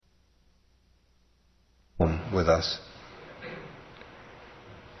with us.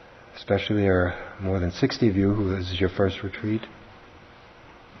 Especially there are more than 60 of you who this is your first retreat.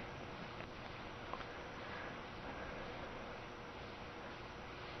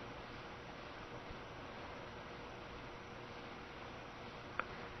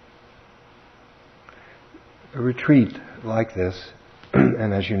 A retreat like this,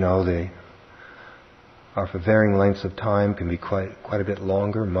 and as you know, they are for varying lengths of time, can be quite a bit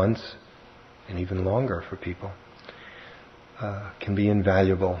longer, months, and even longer for people, can be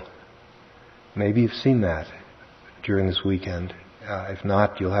invaluable. Maybe you've seen that during this weekend. If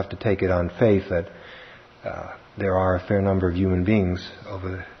not, you'll have to take it on faith that there are a fair number of human beings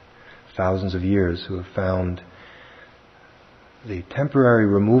over thousands of years who have found the temporary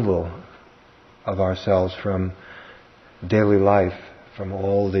removal of ourselves from daily life, from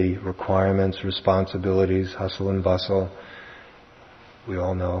all the requirements, responsibilities, hustle and bustle, we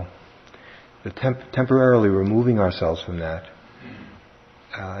all know. The temporarily removing ourselves from that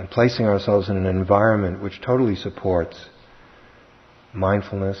and placing ourselves in an environment which totally supports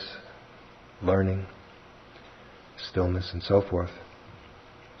mindfulness, learning, stillness, and so forth,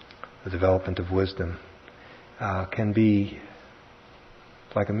 the development of wisdom, can be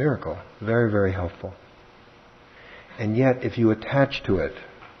like a miracle, very, very helpful. And yet, if you attach to it,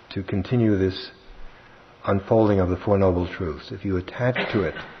 to continue this unfolding of the Four Noble Truths, if you attach to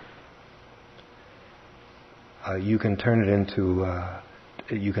it, you can turn it into,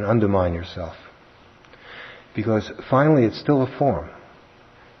 you can undermine yourself. Because finally it's still a form,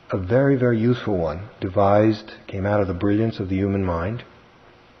 a very, very useful one, devised, came out of the brilliance of the human mind.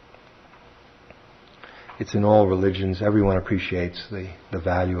 It's in all religions. Everyone appreciates the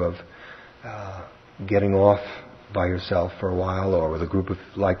value of getting off by yourself for a while or with a group of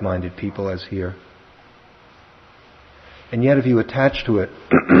like-minded people as here. And yet if you attach to it,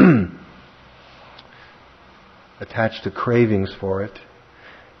 attach to cravings for it,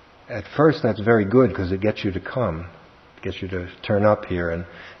 at first that's very good because it gets you to come, it gets you to turn up here. And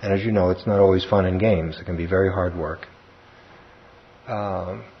as you know, it's not always fun and games. It can be very hard work.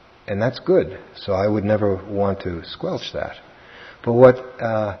 And that's good. So I would never want to squelch that. But what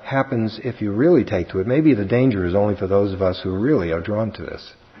happens if you really take to it, maybe the danger is only for those of us who really are drawn to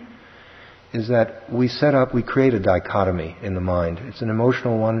this, is that we create a dichotomy in the mind. It's an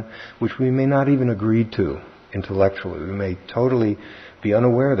emotional one which we may not even agree to intellectually. We may totally be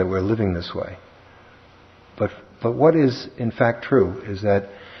unaware that we're living this way. But what is in fact true is that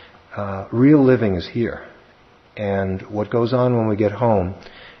real living is here. And what goes on when we get home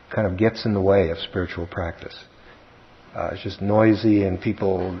kind of gets in the way of spiritual practice. It's just noisy and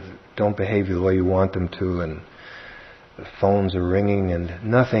people don't behave the way you want them to, and the phones are ringing and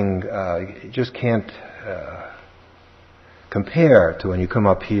nothing, you just can't compare to when you come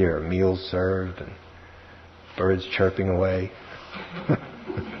up here, meals served and birds chirping away.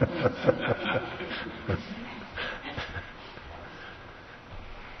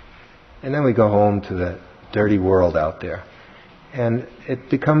 And then we go home to the dirty world out there. And it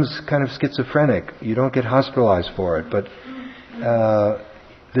becomes kind of schizophrenic. You don't get hospitalized for it, but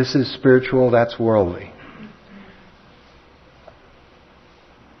this is spiritual, that's worldly.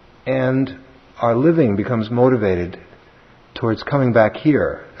 And our living becomes motivated towards coming back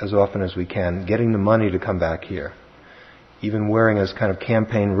here as often as we can, getting the money to come back here. Even wearing as kind of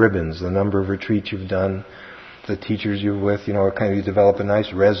campaign ribbons, the number of retreats you've done, the teachers you're with, you develop a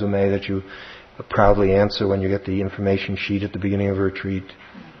nice resume that you proudly answer when you get the information sheet at the beginning of a retreat.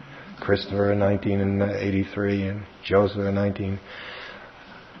 Christopher in 1983 and Joseph in 19.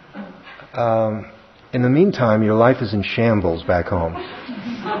 In the meantime, your life is in shambles back home.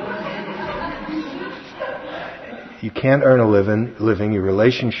 You can't earn a living. Your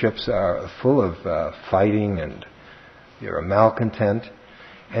relationships are full of fighting, and you're a malcontent,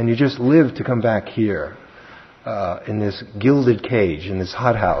 and you just live to come back here in this gilded cage, in this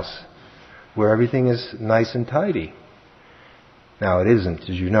hothouse, where everything is nice and tidy. Now it isn't,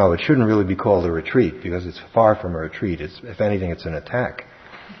 as you know. It shouldn't really be called a retreat because it's far from a retreat. If anything, it's an attack.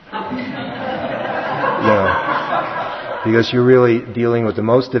 Because you're really dealing with the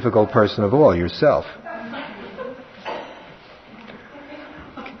most difficult person of all, yourself.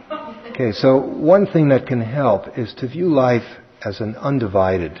 Okay, so one thing that can help is to view life as an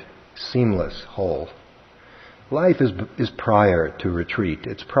undivided, seamless whole. Life is prior to retreat.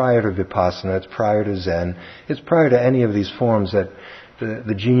 It's prior to Vipassana. It's prior to Zen. It's prior to any of these forms that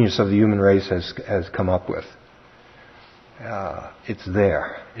the genius of the human race has come up with. It's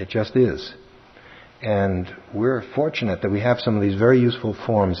there. It just is. And we're fortunate that we have some of these very useful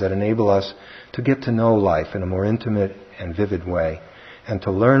forms that enable us to get to know life in a more intimate and vivid way. and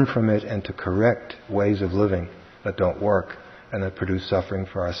to learn from it and to correct ways of living that don't work and that produce suffering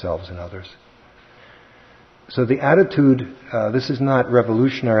for ourselves and others. So the attitude, this is not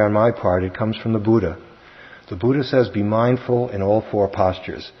revolutionary on my part, it comes from the Buddha. The Buddha says, be mindful in all four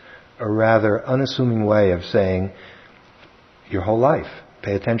postures, a rather unassuming way of saying your whole life.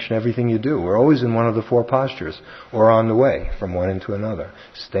 Pay attention to everything you do. We're always in one of the four postures, or on the way from one into another.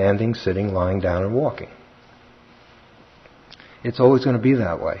 Standing, sitting, lying down, and walking. It's always going to be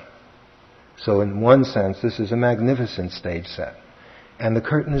that way. So in one sense, this is a magnificent stage set. And the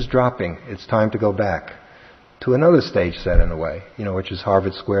curtain is dropping. It's time to go back to another stage set in a way, which is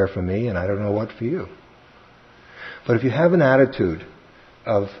Harvard Square for me, and I don't know what for you. But if you have an attitude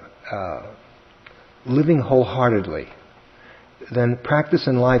of living wholeheartedly, then practice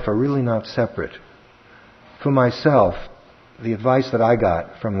and life are really not separate. For myself, the advice that I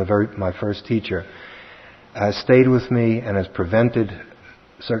got from my first teacher has stayed with me and has prevented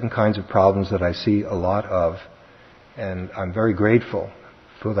certain kinds of problems that I see a lot of. And I'm very grateful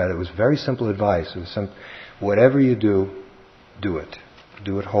for that. It was very simple advice. It was whatever you do, do it.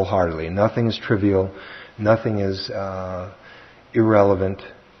 Do it wholeheartedly. Nothing is trivial. Nothing is irrelevant.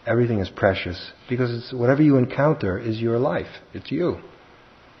 Everything is precious, because whatever you encounter is your life. It's you.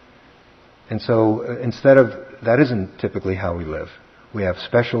 And so that isn't typically how we live. We have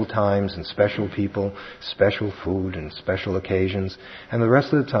special times and special people, special food and special occasions, and the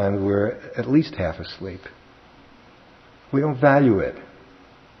rest of the time we're at least half asleep. We don't value it.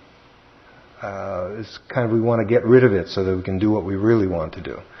 It's kind of, we want to get rid of it so that we can do what we really want to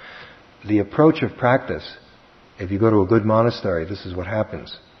do. The approach of practice, if you go to a good monastery, this is what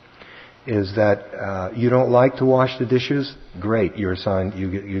happens, is that you don't like to wash the dishes, great, you're assigned,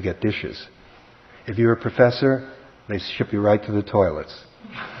 you get dishes. If you're a professor, they ship you right to the toilets.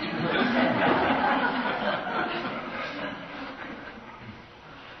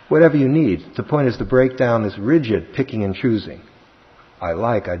 Whatever you need. The point is to break down this rigid picking and choosing. I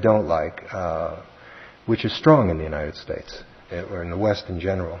like, I don't like, which is strong in the United States, or in the West in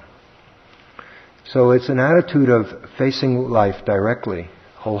general. So it's an attitude of facing life directly,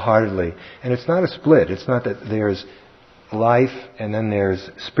 wholeheartedly. And it's not a split. It's not that there's life and then there's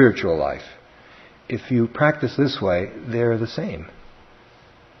spiritual life. If you practice this way, they're the same.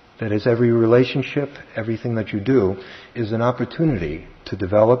 That is, every relationship, everything that you do, is an opportunity to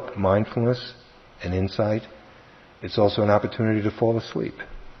develop mindfulness and insight. It's also an opportunity to fall asleep.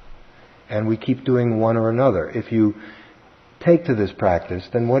 And we keep doing one or another. If you take to this practice,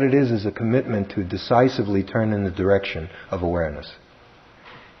 then what it is a commitment to decisively turn in the direction of awareness.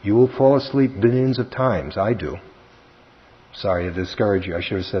 You will fall asleep billions of times. I do. Sorry to discourage you. I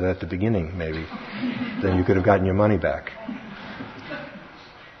should have said that at the beginning, maybe. Then you could have gotten your money back.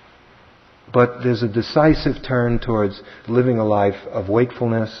 But there's a decisive turn towards living a life of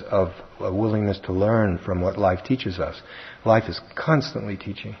wakefulness, of a willingness to learn from what life teaches us. Life is constantly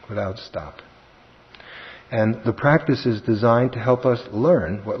teaching without stop. And the practice is designed to help us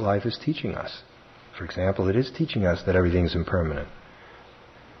learn what life is teaching us. For example, it is teaching us that everything is impermanent.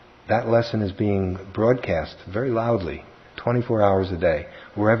 That lesson is being broadcast very loudly, 24 hours a day,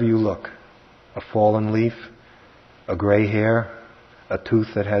 wherever you look. A fallen leaf, a gray hair, a tooth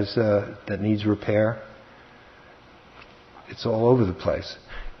that needs repair. It's all over the place.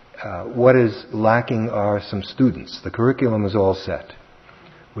 What is lacking are some students. The curriculum is all set.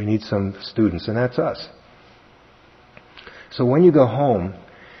 We need some students, and that's us. So when you go home,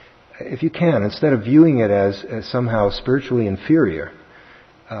 if you can, instead of viewing it as somehow spiritually inferior,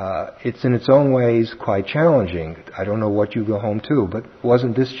 it's in its own ways quite challenging. I don't know what you go home to, but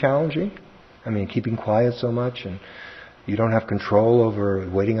wasn't this challenging? I mean, keeping quiet so much, and you don't have control over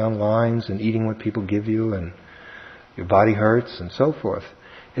waiting on lines and eating what people give you, and your body hurts and so forth.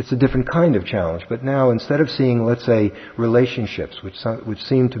 It's a different kind of challenge. But now, instead of seeing, let's say, relationships, which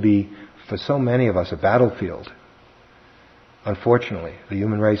seem to be, for so many of us, a battlefield, unfortunately, the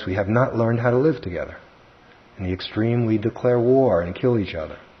human race, we have not learned how to live together. In the extreme, we declare war and kill each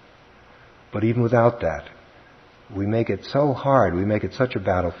other. But even without that, we make it so hard, we make it such a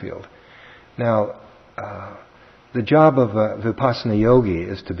battlefield. Now, the job of a Vipassana yogi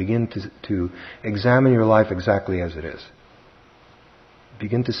is to begin to examine your life exactly as it is.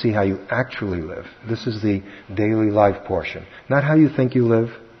 Begin to see how you actually live. This is the daily life portion. Not how you think you live,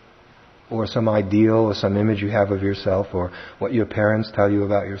 or some ideal, or some image you have of yourself, or what your parents tell you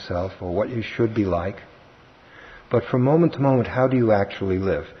about yourself, or what you should be like. But from moment to moment, how do you actually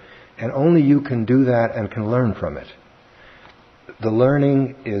live? And only you can do that and can learn from it. The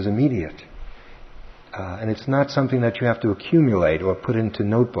learning is immediate. And it's not something that you have to accumulate or put into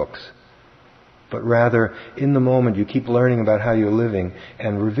notebooks. but rather in the moment you keep learning about how you're living,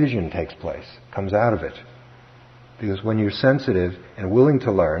 and revision takes place, comes out of it. Because when you're sensitive and willing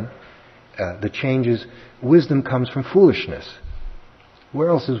to learn, the changes, wisdom comes from foolishness. Where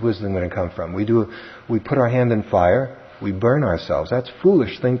else is wisdom going to come from? We put our hand in fire, we burn ourselves. That's a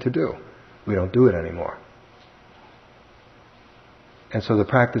foolish thing to do. We don't do it anymore. And so the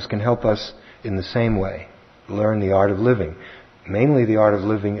practice can help us in the same way. Learn the art of living. Mainly the art of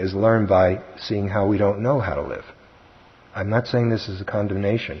living is learned by seeing how we don't know how to live. I'm not saying this as a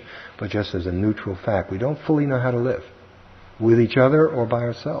condemnation, but just as a neutral fact. We don't fully know how to live, with each other or by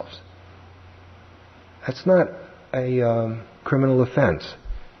ourselves. That's not a criminal offense.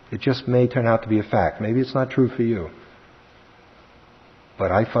 It just may turn out to be a fact. Maybe it's not true for you.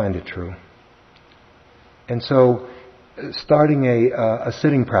 But I find it true. And so, starting a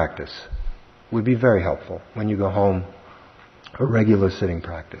sitting practice would be very helpful when you go home, a regular sitting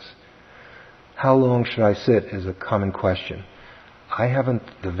practice. How long should I sit is a common question. I haven't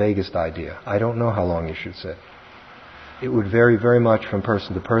the vaguest idea. I don't know how long you should sit. It would vary very much from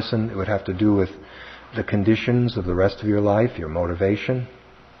person to person. It would have to do with the conditions of the rest of your life, your motivation.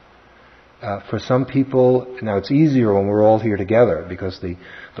 For some people, now it's easier when we're all here together because the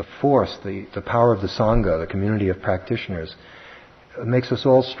force, the power of the Sangha, the community of practitioners, makes us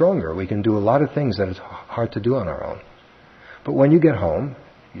all stronger. We can do a lot of things that it's hard to do on our own. But when you get home,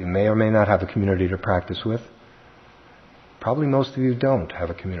 you may or may not have a community to practice with. Probably most of you don't have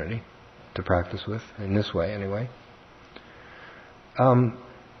a community to practice with, in this way anyway.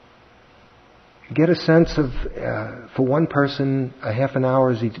 Get a sense of, for one person, a half an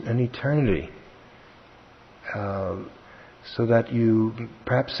hour is an eternity. So that you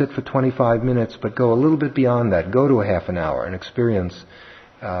perhaps sit for 25 minutes, but go a little bit beyond that. Go to a half an hour and experience,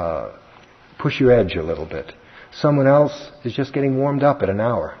 push your edge a little bit. Someone else is just getting warmed up at an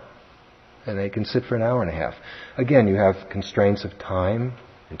hour, and they can sit for an hour and a half. Again, you have constraints of time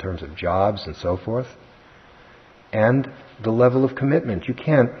in terms of jobs and so forth, and the level of commitment. You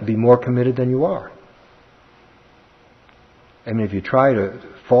can't be more committed than you are. I mean, if you try to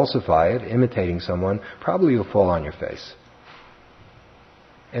falsify it, imitating someone, probably you'll fall on your face.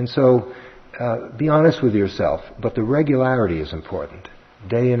 And so, be honest with yourself, but the regularity is important.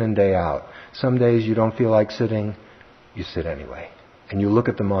 Day in and day out. Some days you don't feel like sitting, you sit anyway. And you look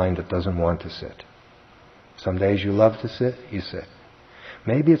at the mind that doesn't want to sit. Some days you love to sit, you sit.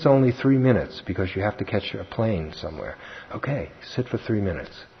 Maybe it's only 3 minutes because you have to catch a plane somewhere. Okay, sit for 3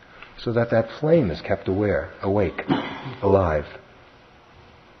 minutes. So that flame is kept awake, alive.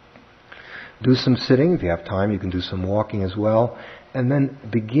 Do some sitting. If you have time, you can do some walking as well. And then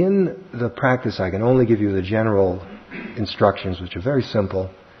begin the practice. I can only give you the general instructions, which are very simple,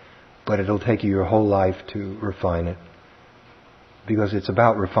 but it'll take you your whole life to refine it. Because it's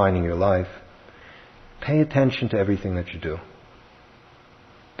about refining your life. Pay attention to everything that you do.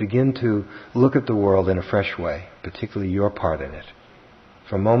 Begin to look at the world in a fresh way, particularly your part in it.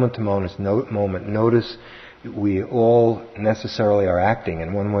 From moment to moment, notice we all necessarily are acting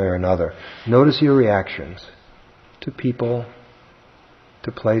in one way or another. Notice your reactions to people,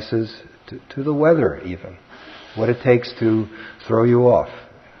 to places, to the weather even. What it takes to throw you off.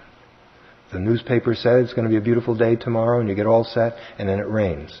 The newspaper said it's going to be a beautiful day tomorrow and you get all set and then it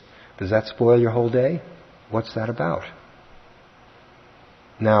rains. Does that spoil your whole day? What's that about?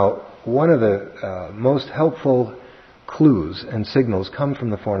 Now, one of the most helpful clues and signals come from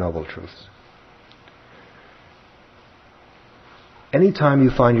the Four Noble Truths. Anytime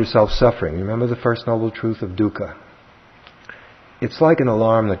you find yourself suffering, remember the first noble truth of dukkha. It's like an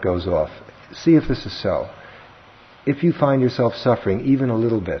alarm that goes off. See if this is so. If you find yourself suffering even a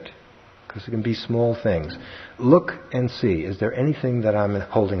little bit, because it can be small things, look and see, is there anything that I'm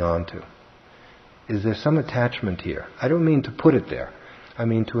holding on to? Is there some attachment here? I don't mean to put it there. I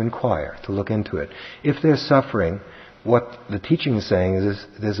mean to inquire, to look into it. If there's suffering, what the teaching is saying is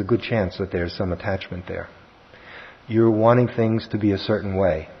there's a good chance that there's some attachment there. You're wanting things to be a certain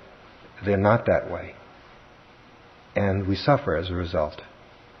way. They're not that way. And we suffer as a result.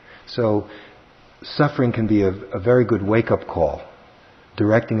 So, suffering can be a very good wake-up call,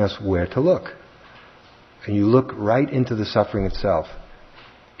 directing us where to look. And you look right into the suffering itself.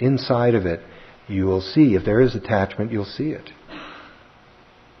 Inside of it, you will see, if there is attachment, you'll see it.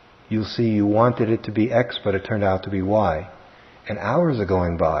 You'll see you wanted it to be X, but it turned out to be Y. And hours are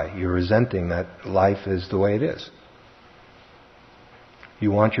going by, you're resenting that life is the way it is.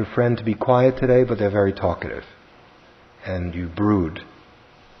 You want your friend to be quiet today, but they're very talkative. And you brood.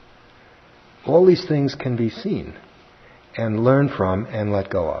 All these things can be seen and learned from and let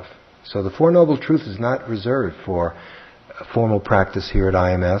go of. So the Four Noble Truths is not reserved for formal practice here at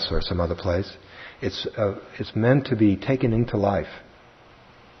IMS or some other place. It's meant to be taken into life.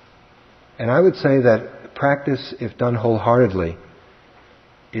 And I would say that practice, if done wholeheartedly,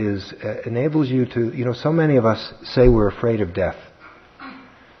 enables you to, so many of us say we're afraid of death.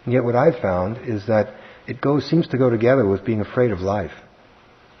 And yet what I've found is that seems to go together with being afraid of life.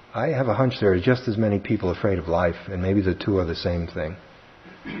 I have a hunch there are just as many people afraid of life, and maybe the two are the same thing.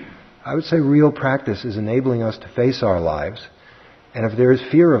 I would say real practice is enabling us to face our lives. And if there is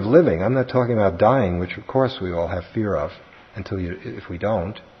fear of living, I'm not talking about dying, which of course we all have fear of, if we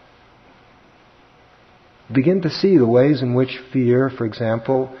don't. Begin to see the ways in which fear, for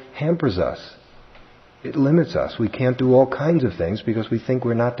example, hampers us. It limits us. We can't do all kinds of things because we think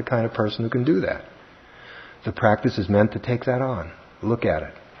we're not the kind of person who can do that. The practice is meant to take that on. Look at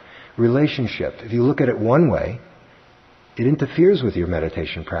it. Relationship. If you look at it one way, it interferes with your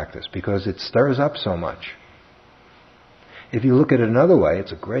meditation practice because it stirs up so much. If you look at it another way,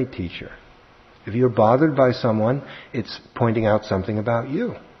 it's a great teacher. If you're bothered by someone, it's pointing out something about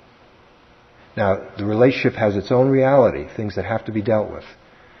you. Now, the relationship has its own reality, things that have to be dealt with.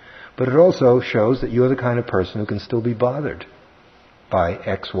 But it also shows that you're the kind of person who can still be bothered by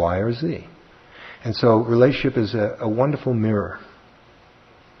X, Y, or Z. And so relationship is a wonderful mirror.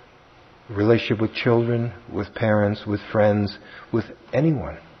 Relationship with children, with parents, with friends, with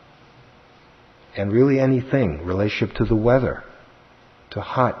anyone. And really anything. Relationship to the weather, to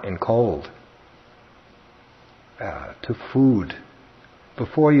hot and cold, to food.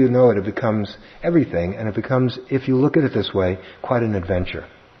 Before you know it, it becomes everything, and it becomes, if you look at it this way, quite an adventure.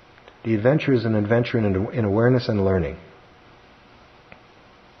 The adventure is an adventure in awareness and learning.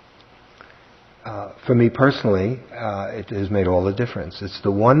 For me personally, it has made all the difference. It's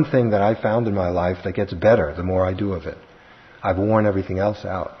the one thing that I found in my life that gets better the more I do of it. I've worn everything else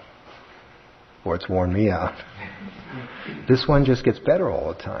out. Or it's worn me out. This one just gets better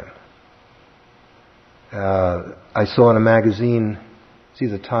all the time. I saw in a magazine, it's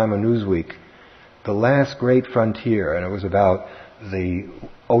either Time or Newsweek, The Last Great Frontier, and it was about the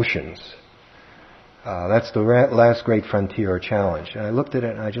oceans. That's the last great frontier or challenge. And I looked at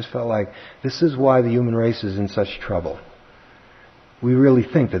it and I just felt like this is why the human race is in such trouble. We really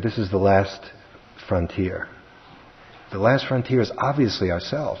think that this is the last frontier. The last frontier is obviously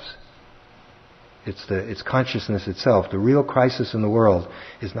ourselves. It's consciousness itself. The real crisis in the world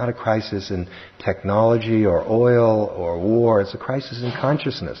is not a crisis in technology or oil or war. It's a crisis in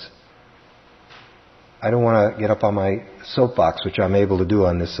consciousness. I don't want to get up on my soapbox, which I'm able to do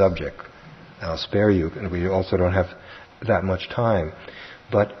on this subject. I'll spare you, and we also don't have that much time.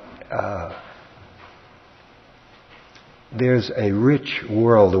 But there's a rich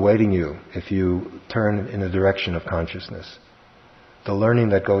world awaiting you if you turn in the direction of consciousness. The learning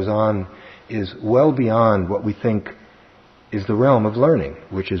that goes on is well beyond what we think is the realm of learning,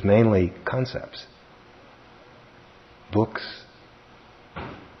 which is mainly concepts. Books,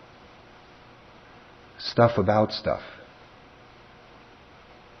 stuff about stuff.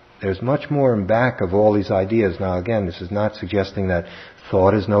 There's much more in back of all these ideas. Now again, this is not suggesting that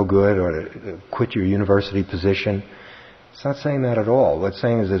thought is no good or to quit your university position. It's not saying that at all. What it's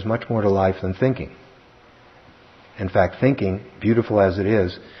saying is there's much more to life than thinking. In fact, thinking, beautiful as it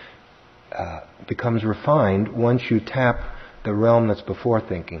is, becomes refined once you tap the realm that's before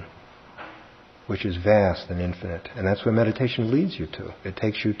thinking, which is vast and infinite. And that's where meditation leads you to. It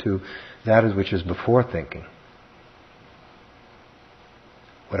takes you to that which is before thinking.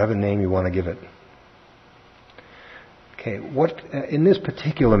 Whatever name you want to give it. Okay, in this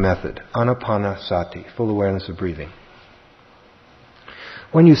particular method, anapanasati, full awareness of breathing,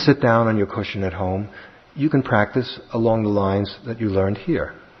 when you sit down on your cushion at home, you can practice along the lines that you learned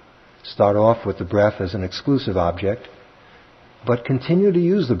here. Start off with the breath as an exclusive object, but continue to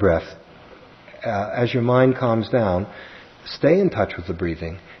use the breath as your mind calms down. Stay in touch with the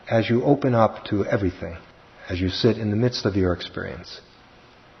breathing as you open up to everything, as you sit in the midst of your experience.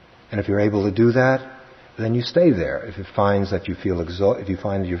 And if you're able to do that, then you stay there. If you find that you're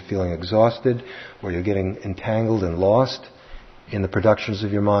feeling exhausted, or you're getting entangled and lost in the productions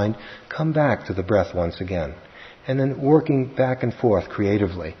of your mind, come back to the breath once again. And then working back and forth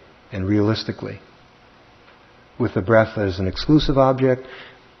creatively and realistically. With the breath as an exclusive object,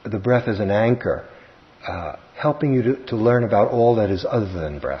 the breath as an anchor, helping you to learn about all that is other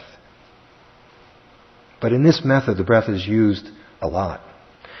than breath. But in this method, the breath is used a lot.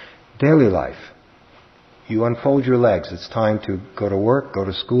 Daily life. You unfold your legs. It's time to go to work, go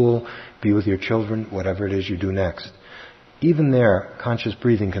to school, be with your children, whatever it is you do next. Even there, conscious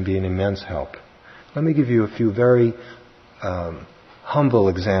breathing can be an immense help. Let me give you a few very humble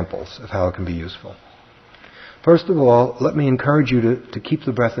examples of how it can be useful. First of all, let me encourage you to keep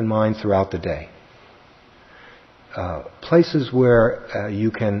the breath in mind throughout the day. Places where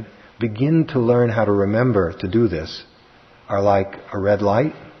you can begin to learn how to remember to do this are like a red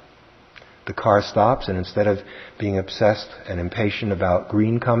light. The car stops, and instead of being obsessed and impatient about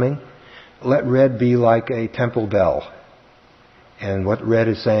green coming, let red be like a temple bell. And what red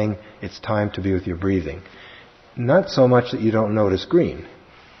is saying, it's time to be with your breathing. Not so much that you don't notice green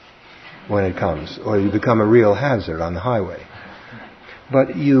when it comes, or you become a real hazard on the highway.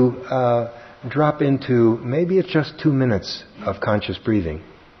 But you drop into, maybe it's just 2 minutes of conscious breathing.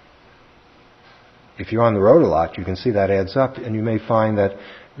 If you're on the road a lot, you can see that adds up, and you may find that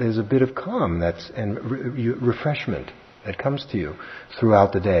there's a bit of calm and refreshment that comes to you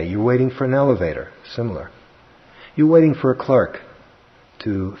throughout the day. You're waiting for an elevator, similar. You're waiting for a clerk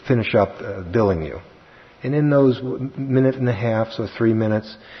to finish up billing you. And in those minute and a half or 3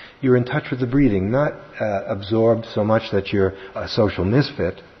 minutes, you're in touch with the breathing, not absorbed so much that you're a social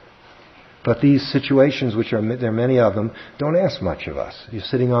misfit. But these situations, there are many of them, don't ask much of us. You're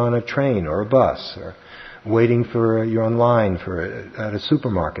sitting on a train or a bus, or waiting you're online at a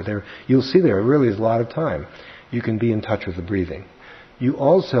supermarket. You'll see there really is a lot of time. You can be in touch with the breathing. You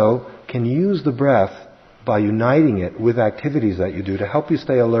also can use the breath by uniting it with activities that you do to help you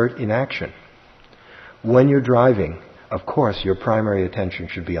stay alert in action. When you're driving, of course, your primary attention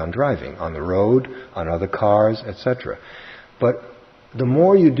should be on driving, on the road, on other cars, etc. But the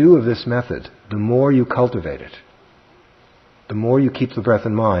more you do of this method, the more you cultivate it. The more you keep the breath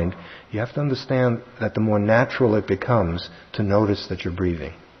in mind, you have to understand that the more natural it becomes to notice that you're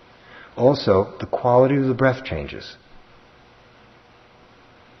breathing. Also, the quality of the breath changes.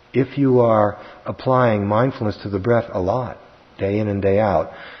 If you are applying mindfulness to the breath a lot, day in and day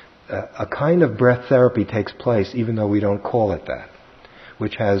out, a kind of breath therapy takes place, even though we don't call it that,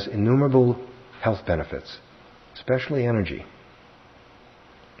 which has innumerable health benefits, especially energy.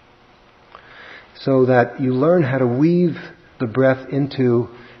 So that you learn how to weave the breath into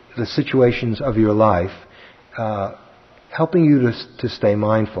the situations of your life, helping you to stay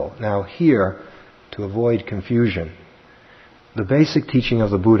mindful. Now here, to avoid confusion, the basic teaching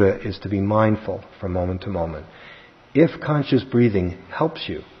of the Buddha is to be mindful from moment to moment. If conscious breathing helps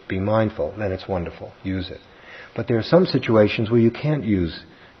you be mindful, then it's wonderful. Use it. But there are some situations where you can't use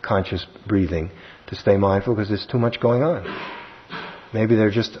conscious breathing to stay mindful because there's too much going on. Maybe there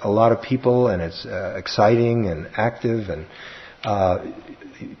are just a lot of people and it's exciting and active, and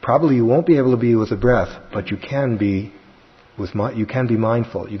probably you won't be able to be with the breath, but you can be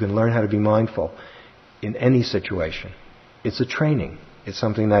mindful. You can learn how to be mindful in any situation. It's a training. It's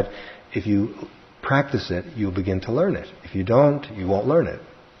something that if you practice it, you'll begin to learn it. If you don't, you won't learn it.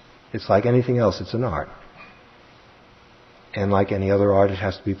 It's like anything else. It's an art. And like any other art, it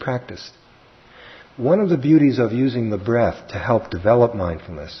has to be practiced. One of the beauties of using the breath to help develop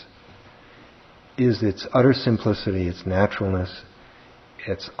mindfulness is its utter simplicity, its naturalness,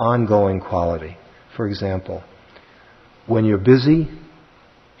 its ongoing quality. For example, when you're busy,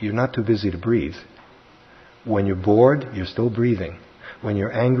 you're not too busy to breathe. When you're bored, you're still breathing. When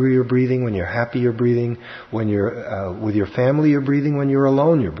you're angry, you're breathing. When you're happy, you're breathing. When you're with your family, you're breathing. When you're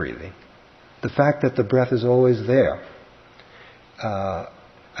alone, you're breathing. The fact that the breath is always there.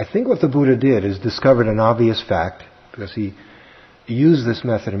 I think what the Buddha did is discovered an obvious fact, because he used this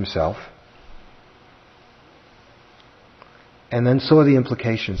method himself, and then saw the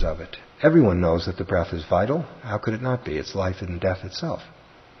implications of it. Everyone knows that the breath is vital. How could it not be? It's life and death itself.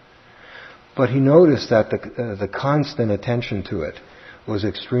 But he noticed that the constant attention to it was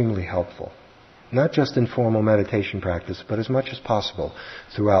extremely helpful. Not just in formal meditation practice, but as much as possible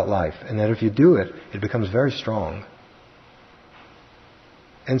throughout life. And that if you do it, it becomes very strong.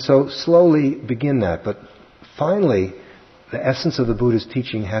 And so slowly begin that. But finally, the essence of the Buddha's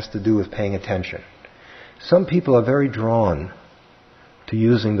teaching has to do with paying attention. Some people are very drawn to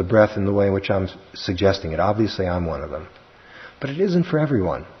using the breath in the way in which I'm suggesting it. Obviously, I'm one of them. But it isn't for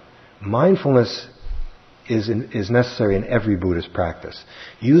everyone. Mindfulness is necessary in every Buddhist practice.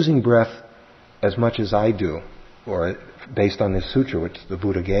 Using breath as much as I do, or based on this sutra which the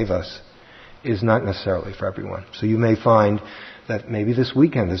Buddha gave us, is not necessarily for everyone. So you may find that maybe this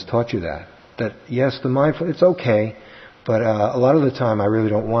weekend has taught you that yes, the mindfulness, it's okay, but a lot of the time I really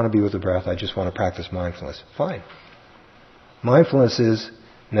don't want to be with the breath, I just want to practice mindfulness. Fine. Mindfulness is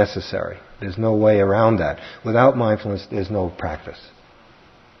necessary. There's no way around that. Without mindfulness, there's no practice.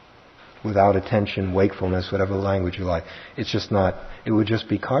 Without attention, wakefulness, whatever language you like, it's just not, it would just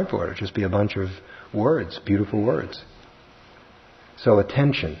be cardboard. It would just be a bunch of words, beautiful words. So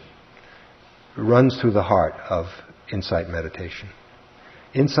attention runs through the heart of insight meditation.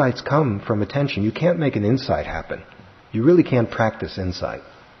 Insights come from attention. You can't make an insight happen. You really can't practice insight.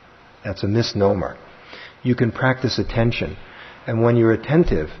 That's a misnomer. You can practice attention. And when you're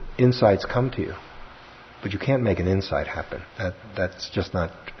attentive, insights come to you. But you can't make an insight happen. That's just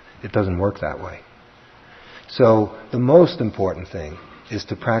not, it doesn't work that way. So the most important thing is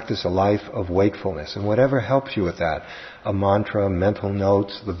to practice a life of wakefulness. And whatever helps you with that, a mantra, mental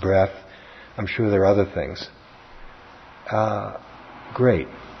notes, the breath, I'm sure there are other things. Great.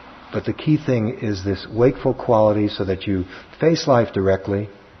 But the key thing is this wakeful quality so that you face life directly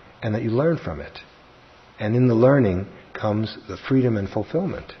and that you learn from it. And in the learning comes the freedom and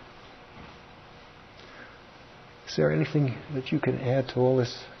fulfillment. Is there anything that you can add to all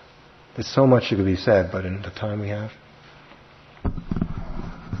this? There's so much that could be said, but in the time we have.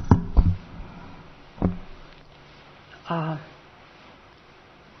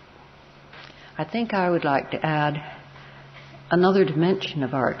 I think I would like to add another dimension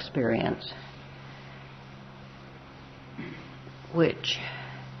of our experience, which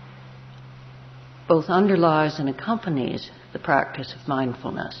both underlies and accompanies the practice of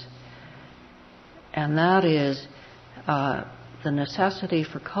mindfulness. And that is the necessity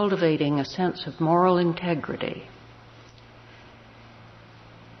for cultivating a sense of moral integrity.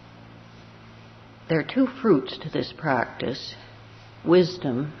 There are two fruits to this practice: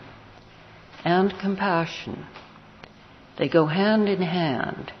 wisdom and compassion. They go hand in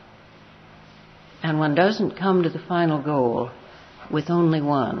hand, and one doesn't come to the final goal with only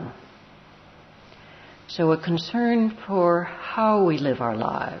one. So a concern for how we live our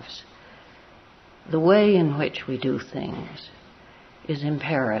lives, the way in which we do things, is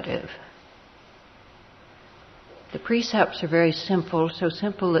imperative. The precepts are very simple, so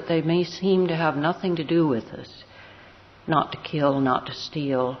simple that they may seem to have nothing to do with us. Not to kill, not to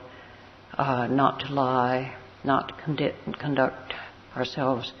steal, not to lie, not to conduct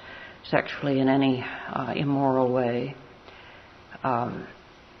ourselves sexually in any immoral way,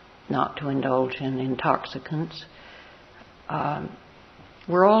 not to indulge in intoxicants.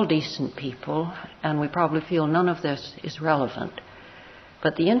 We're all decent people, and we probably feel none of this is relevant.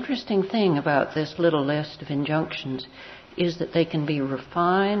 But the interesting thing about this little list of injunctions is that they can be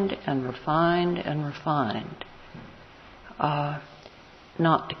refined and refined and refined.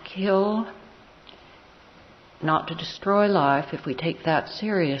 Not to kill, not to destroy life, if we take that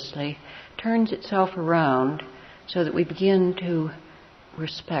seriously, turns itself around so that we begin to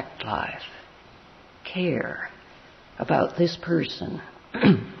respect life, care about this person,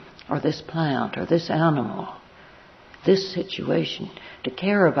 or this plant, or this animal, this situation, to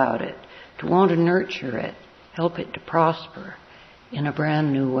care about it, to want to nurture it, help it to prosper in a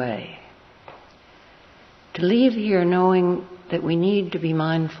brand new way. To leave here knowing that we need to be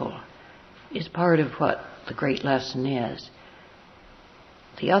mindful is part of what the great lesson is.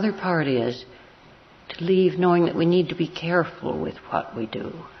 The other part is to leave knowing that we need to be careful with what we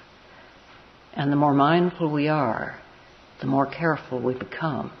do. And the more mindful we are, the more careful we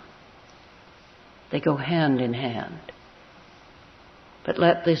become. They go hand in hand. But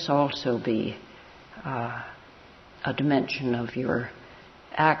let this also be a dimension of your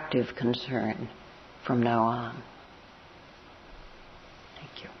active concern from now on.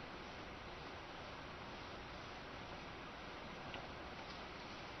 Thank you.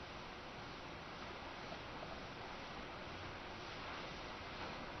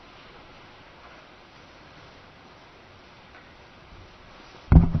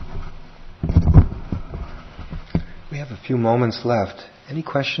 We have a few moments left. Any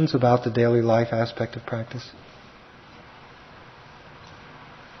questions about the daily life aspect of practice?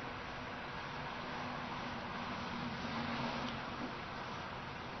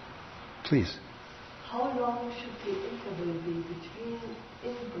 Please. How long should the interval be between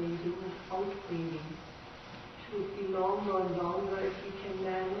in-breathing and out-breathing? Should it be longer and longer if we can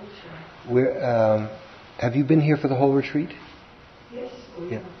manage? Have you been here for the whole retreat? Yes.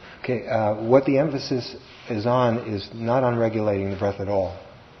 Yeah. Okay. What the emphasis is on is not on regulating the breath at all.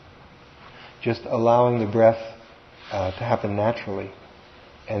 Just allowing the breath to happen naturally.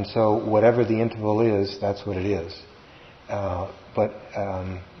 And so whatever the interval is, that's what it is. But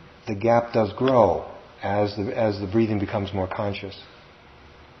the gap does grow as the breathing becomes more conscious.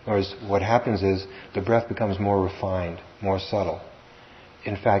 Whereas what happens is the breath becomes more refined, more subtle.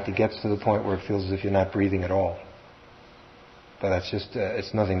 In fact, it gets to the point where it feels as if you're not breathing at all. But that's just,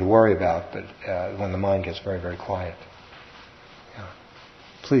 it's nothing to worry about, but when the mind gets very, very quiet. Yeah.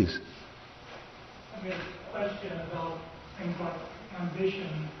 Please. I have a question about things like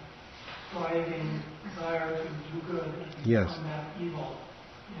ambition, striving, desire to do good, and Yes. combat evil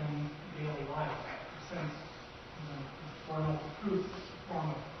in daily life. Since the form of truth is a form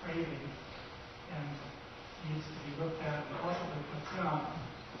of craving and needs to be looked at and possibly put down.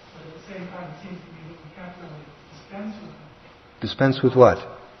 but at the same time it seems to me that we can't really dispense with them. Dispense with what?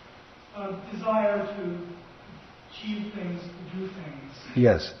 A desire to achieve things, to do things.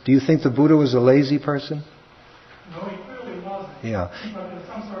 Yes. Do you think the Buddha was a lazy person? No, he clearly wasn't. Yeah. But there's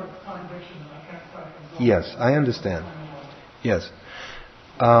some sort of contradiction that I can't quite resolve. Yes, I understand. Yes.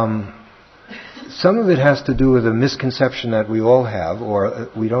 Some of it has to do with a misconception that we all have, or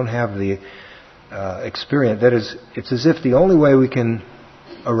we don't have the experience. That is, it's as if the only way we can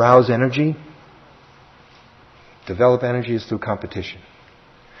arouse energy, develop energy, is through competition.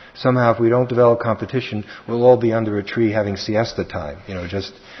 Somehow, if we don't develop competition, we'll all be under a tree having siesta time,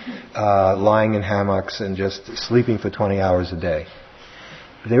 just lying in hammocks and just sleeping for 20 hours a day.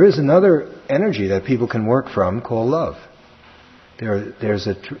 There is another energy that people can work from called love. There's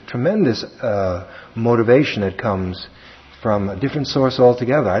a tremendous motivation that comes from a different source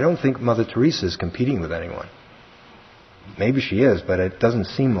altogether. I don't think Mother Teresa is competing with anyone. Maybe she is, but it doesn't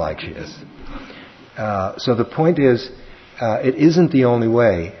seem like she is. So the point is, it isn't the only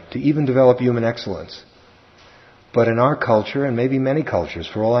way to even develop human excellence. But in our culture, and maybe many cultures,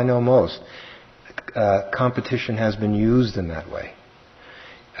 for all I know most, competition has been used in that way.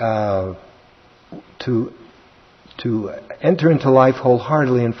 To enter into life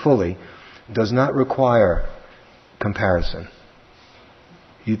wholeheartedly and fully does not require comparison.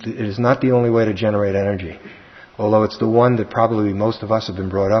 It is not the only way to generate energy, although it's the one that probably most of us have been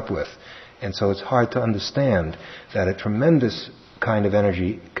brought up with. And so it's hard to understand that a tremendous kind of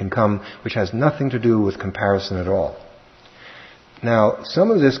energy can come which has nothing to do with comparison at all. Now, some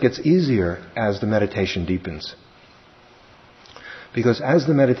of this gets easier as the meditation deepens. Because as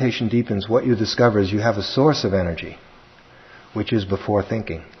the meditation deepens, what you discover is you have a source of energy, which is before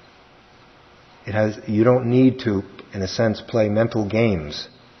thinking. You don't need to, in a sense, play mental games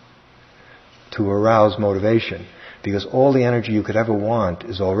to arouse motivation, because all the energy you could ever want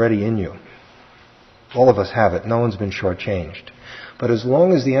is already in you. All of us have it. No one's been shortchanged. But as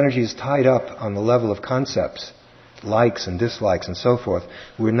long as the energy is tied up on the level of concepts, likes and dislikes and so forth,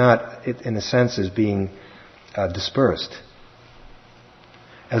 we're not, in a sense, is being dispersed.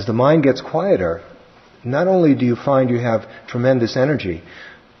 As the mind gets quieter, not only do you find you have tremendous energy,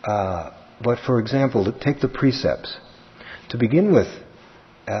 but for example, take the precepts. To begin with,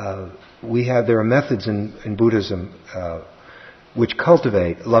 there are methods in Buddhism which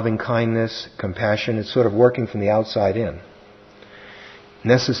cultivate loving kindness, compassion. It's sort of working from the outside in.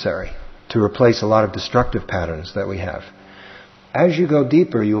 Necessary to replace a lot of destructive patterns that we have. As you go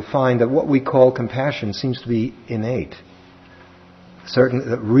deeper, you'll find that what we call compassion seems to be innate.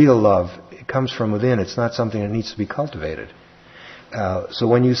 Real love, it comes from within. It's not something that needs to be cultivated. So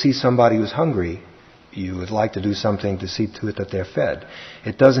when you see somebody who's hungry, you would like to do something to see to it that they're fed.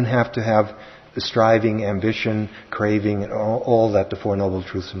 It doesn't have to have the striving, ambition, craving, and all that the Four Noble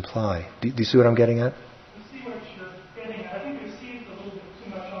Truths imply. Do you see what I'm getting at? I see what you're getting at. I think you see it a little bit too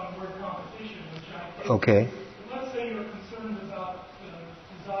much on the word competition, which I think. Okay. Let's say you're concerned about the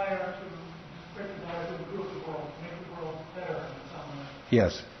desire to recognize and improve the world, make the world better in some way.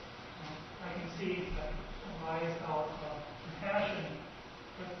 Yes. I can see that arise out of compassion,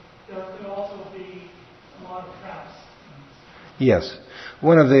 but there could also be a lot of traps. Yes.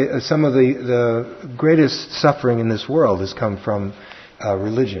 Some of the greatest suffering in this world has come from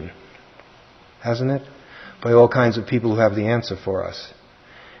religion, hasn't it? By all kinds of people who have the answer for us.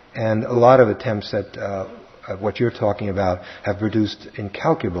 And a lot of attempts at what you're talking about have produced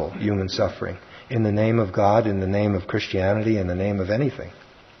incalculable human suffering in the name of God, in the name of Christianity, in the name of anything.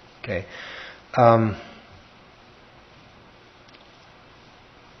 Okay.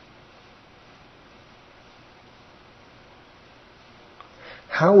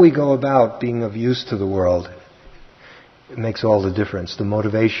 How we go about being of use to the world, it makes all the difference. The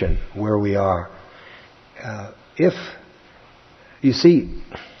motivation, where we are. If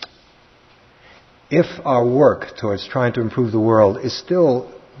our work towards trying to improve the world is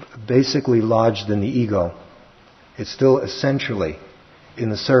still basically lodged in the ego, it's still essentially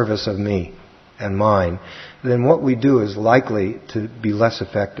in the service of me and mine, then what we do is likely to be less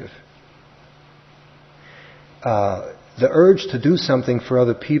effective. The urge to do something for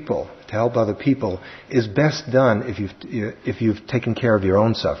other people, to help other people, is best done if you've taken care of your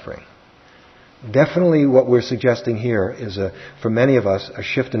own suffering. Definitely what we're suggesting here is, for many of us, a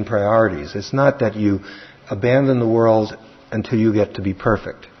shift in priorities. It's not that you abandon the world until you get to be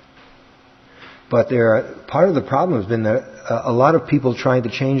perfect. But part of the problem has been that a lot of people trying to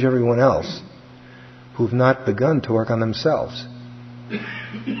change everyone else who've not begun to work on themselves.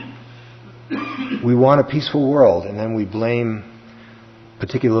 We want a peaceful world, and then we blame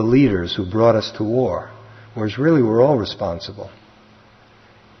particular leaders who brought us to war, whereas really we're all responsible.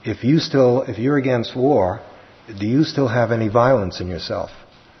 if you're against war, do you still have any violence in yourself?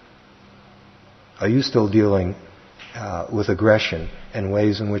 Are you still dealing with aggression and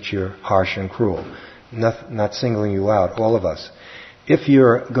ways in which you're harsh and cruel? Not singling you out, all of us. If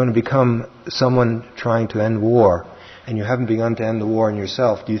you're going to become someone trying to end war, and you haven't begun to end the war in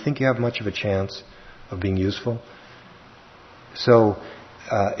yourself, do you think you have much of a chance of being useful? So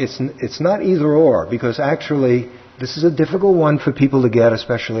it's not either or, because actually this is a difficult one for people to get,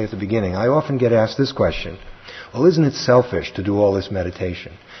 especially at the beginning. I often get asked this question: well, isn't it selfish to do all this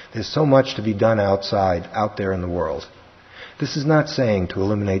meditation? There's so much to be done outside, out there in the world. This is not saying to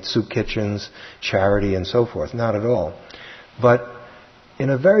eliminate soup kitchens, charity, and so forth. Not at all. But in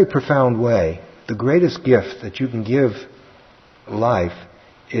a very profound way, the greatest gift that you can give life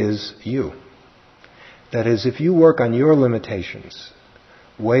is you. That is, if you work on your limitations,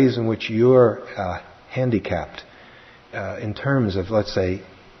 ways in which you're handicapped in terms of, let's say,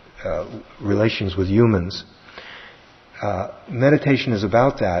 relations with humans, meditation is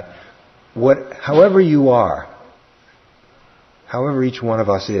about that. However you are, however each one of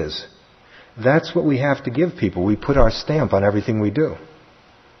us is, that's what we have to give people. We put our stamp on everything we do.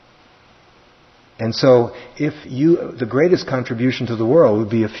 And so the greatest contribution to the world would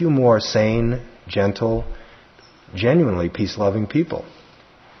be a few more sane, gentle, genuinely peace-loving people.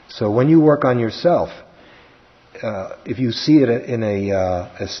 So when you work on yourself, if you see it in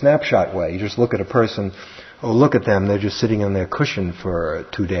a snapshot way, you just look at a person, oh, look at them, they're just sitting on their cushion for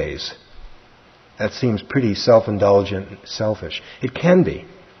 2 days. That seems pretty self-indulgent and selfish. It can be.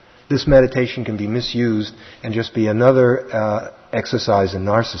 This meditation can be misused and just be another exercise in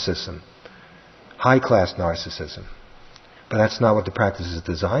narcissism, high-class narcissism. But that's not what the practice is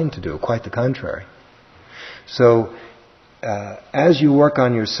designed to do, quite the contrary. So, as you work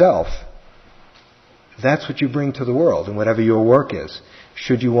on yourself, that's what you bring to the world, and whatever your work is.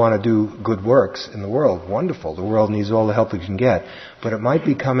 Should you want to do good works in the world, wonderful. The world needs all the help it can get. But it might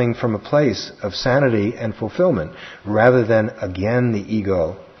be coming from a place of sanity and fulfillment, rather than, again, the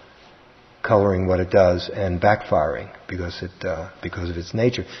ego coloring what it does and backfiring because of its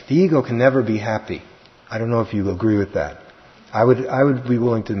nature. The ego can never be happy. I don't know if you agree with that. I would be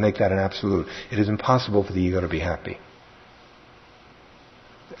willing to make that an absolute. It is impossible for the ego to be happy.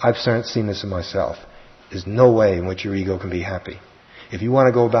 I've certainly seen this in myself. There's no way in which your ego can be happy. If you want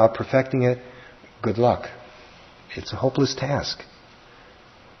to go about perfecting it, good luck. It's a hopeless task.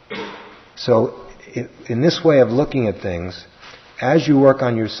 So, in this way of looking at things, as you work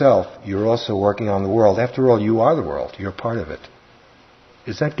on yourself, you're also working on the world. After all, you are the world. You're part of it.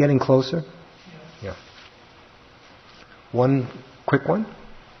 Is that getting closer? Yeah. One quick one,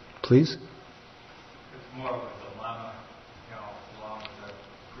 please. It's more of a dilemma, along with the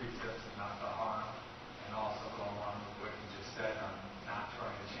precepts and not to harm, and also go along with what you just said on not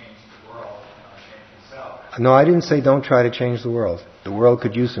trying to change the world, change yourself. No, I didn't say don't try to change the world. The world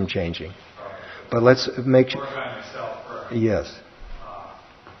could use some changing. Right. But let's make work on yourself first. Yes.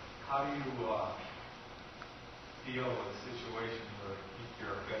 How do you deal with situations where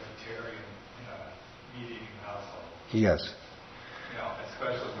you're a vegetarian in a meat-eating household? Yes.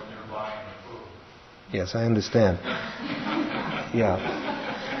 Especially when you're buying the food. Yes, I understand. Yeah.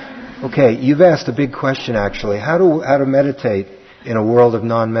 Okay, you've asked a big question actually. How to meditate in a world of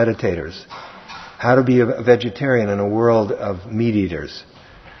non-meditators? How to be a vegetarian in a world of meat eaters?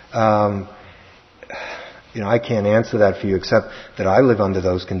 I can't answer that for you except that I live under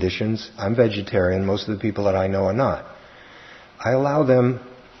those conditions. I'm vegetarian. Most of the people that I know are not. I allow them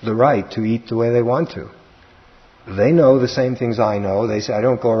the right to eat the way they want to. They know the same things I know. They say I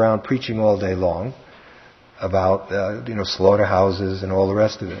don't go around preaching all day long about slaughterhouses and all the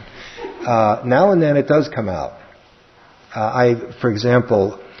rest of it. Now and then it does come out. I, for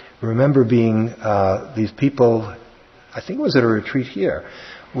example, remember being these people. I think it was at a retreat here,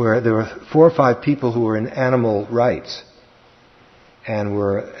 where there were 4 or 5 people who were in animal rights and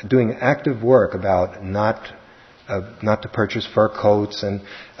were doing active work about not to purchase fur coats and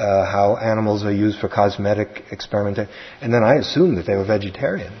how animals are used for cosmetic experimentation. And then I assumed that they were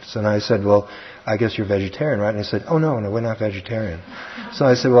vegetarians. And I said, well, I guess you're vegetarian, right? And he said, oh, no, we're not vegetarian. So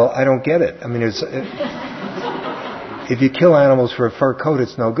I said, well, I don't get it. I mean, if you kill animals for a fur coat,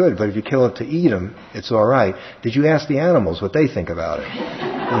 it's no good. But if you kill it to eat them, it's all right. Did you ask the animals what they think about it?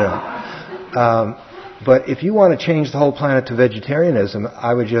 But if you want to change the whole planet to vegetarianism,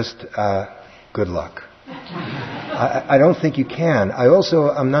 I would just, good luck. I don't think you can.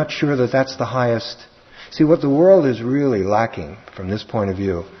 I'm not sure that that's the highest. See, what the world is really lacking from this point of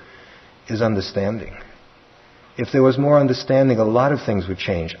view is understanding. If there was more understanding, a lot of things would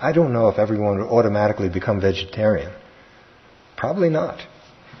change. I don't know if everyone would automatically become vegetarian. Probably not.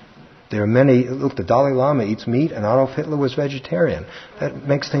 There are many, look, the Dalai Lama eats meat and Adolf Hitler was vegetarian. That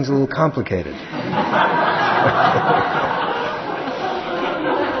makes things a little complicated.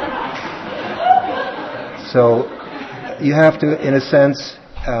 So you have to, in a sense,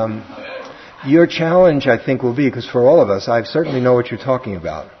 your challenge, I think, will be, because for all of us, I certainly know what you're talking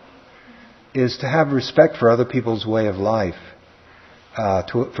about, is to have respect for other people's way of life.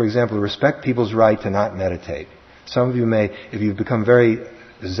 For example, respect people's right to not meditate. Some of you may, if you've become very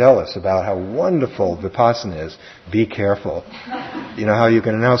zealous about how wonderful Vipassana is, be careful. You know, how you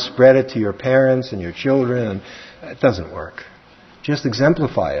can now spread it to your parents and your children, and it doesn't work. Just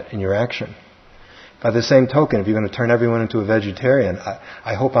exemplify it in your action. By the same token, if you're going to turn everyone into a vegetarian,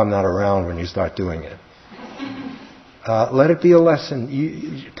 I hope I'm not around when you start doing it. Let it be a lesson.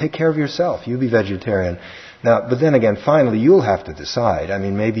 You take care of yourself. You be vegetarian. Now, but then again, finally, you'll have to decide. I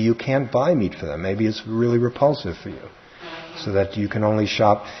mean, maybe you can't buy meat for them. Maybe it's really repulsive for you. So that you can only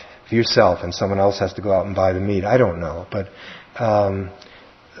shop for yourself and someone else has to go out and buy the meat. I don't know. But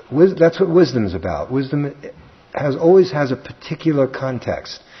that's what wisdom is about. Wisdom always has a particular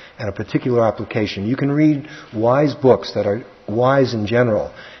context and a particular application. You can read wise books that are wise in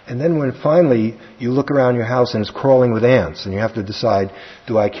general. And then when finally you look around your house and it's crawling with ants and you have to decide,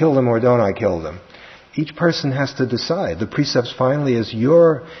 do I kill them or don't I kill them? Each person has to decide. The precepts finally it's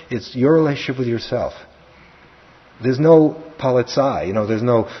your relationship with yourself. There's no polizei, there's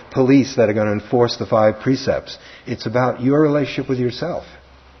no police that are going to enforce the 5 precepts. It's about your relationship with yourself.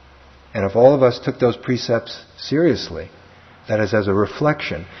 And if all of us took those precepts seriously, that is as a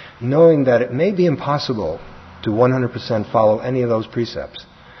reflection, knowing that it may be impossible to 100% follow any of those precepts.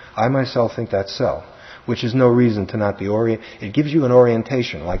 I myself think that's so, which is no reason to not be oriented. It gives you an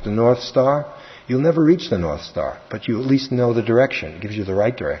orientation, like the North Star. You'll never reach the North Star, but you at least know the direction. It gives you the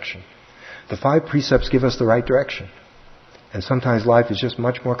right direction. The 5 precepts give us the right direction. And sometimes life is just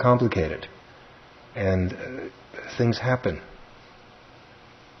much more complicated. And things happen.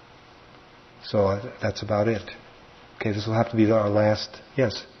 So that's about it. Okay, this will have to be our last.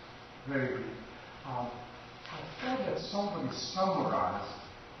 Yes? Very good. I thought that somebody summarized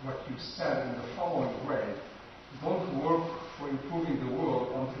what you said in the following way. Don't work for improving the world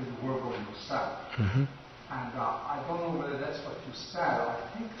until you work on yourself. Mm-hmm. And I don't know whether that's what you said. I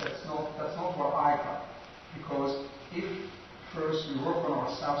think that's not what I got. Because if first we work on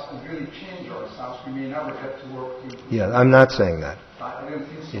ourselves and really change ourselves, we may never get to work to improve. Yeah, I'm not saying that. I don't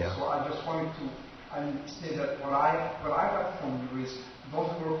think so. Yeah. So I just wanted to say that what I got from you is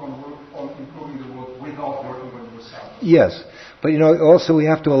don't work on improving the world without working on yourself. Yes, but also we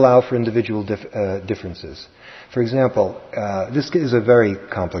have to allow for individual differences. For example, this is a very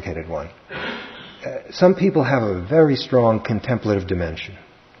complicated one. Some people have a very strong contemplative dimension.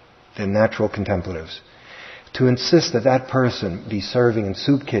 They're natural contemplatives. To insist that that person be serving in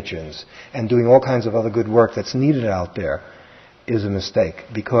soup kitchens and doing all kinds of other good work that's needed out there is a mistake,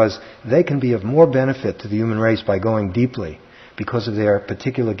 because they can be of more benefit to the human race by going deeply because of their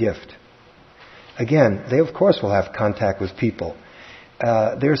particular gift. Again, they of course will have contact with people.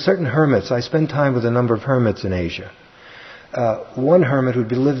 There are certain hermits. I spend time with a number of hermits in Asia. One hermit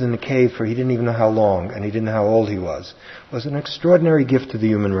who'd lived in a cave for he didn't even know how long, and he didn't know how old he was an extraordinary gift to the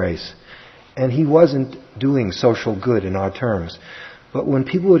human race. And he wasn't doing social good in our terms. But when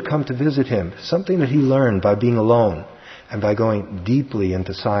people would come to visit him, something that he learned by being alone and by going deeply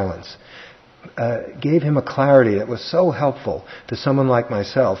into silence gave him a clarity that was so helpful to someone like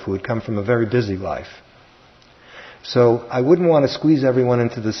myself who had come from a very busy life. So I wouldn't want to squeeze everyone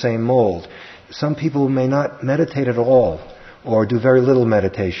into the same mold. Some people may not meditate at all or do very little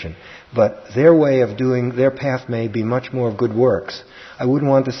meditation, but their way of doing, their path may be much more of good works. I wouldn't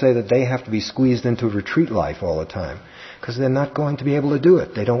want to say that they have to be squeezed into a retreat life all the time, because they're not going to be able to do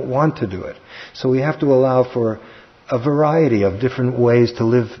it. They don't want to do it. So we have to allow for a variety of different ways to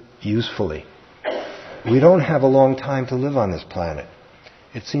live usefully. We don't have a long time to live on this planet.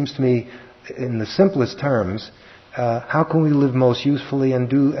 It seems to me, in the simplest terms, how can we live most usefully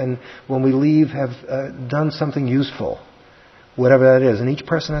and when we leave have done something useful, whatever that is. And each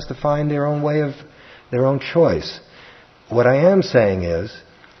person has to find their own way of their own choice. What I am saying is,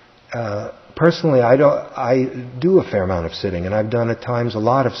 personally, I do a fair amount of sitting, and I've done at times a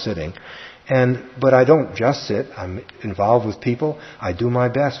lot of sitting. But I don't just sit. I'm involved with people. I do my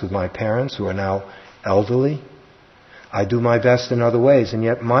best with my parents who are now elderly. I do my best in other ways, and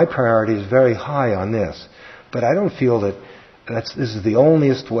yet my priority is very high on this. But I don't feel that this is the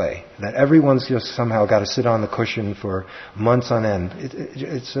onlyest way, that everyone's just somehow got to sit on the cushion for months on end.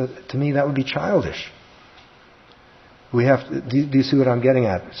 To me, that would be childish. We have to, do you see what I'm getting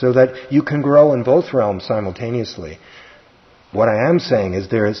at? So that you can grow in both realms simultaneously. What I am saying is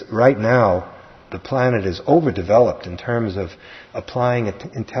there is, right now, the planet is overdeveloped in terms of applying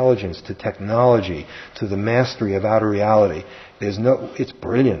intelligence to technology, to the mastery of outer reality. It's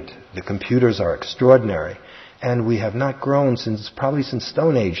brilliant. The computers are extraordinary. And we have not grown probably since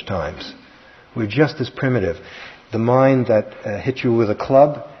Stone Age times. We're just as primitive. The mind that hit you with a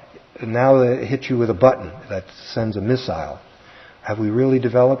club, now hits you with a button that sends a missile. Have we really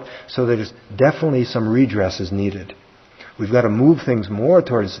developed? So there's definitely some redress is needed. We've got to move things more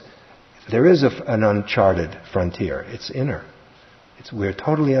towards... There is an uncharted frontier. It's inner. We're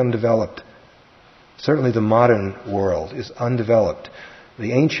totally undeveloped. Certainly the modern world is undeveloped.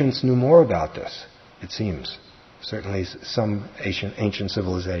 The ancients knew more about this, it seems. Certainly some ancient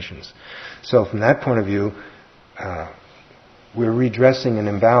civilizations. So from that point of view, we're redressing an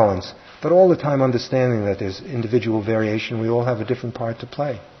imbalance, but all the time understanding that there's individual variation. We all have a different part to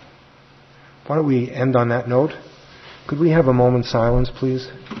play. Why don't we end on that note? Could we have a moment's silence, please?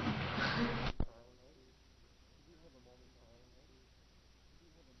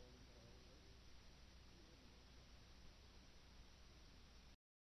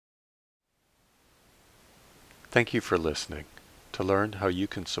 Thank you for listening. To learn how you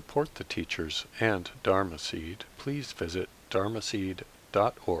can support the teachers and Dharma Seed, please visit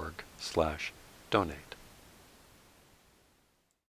dharmaseed.org/donate.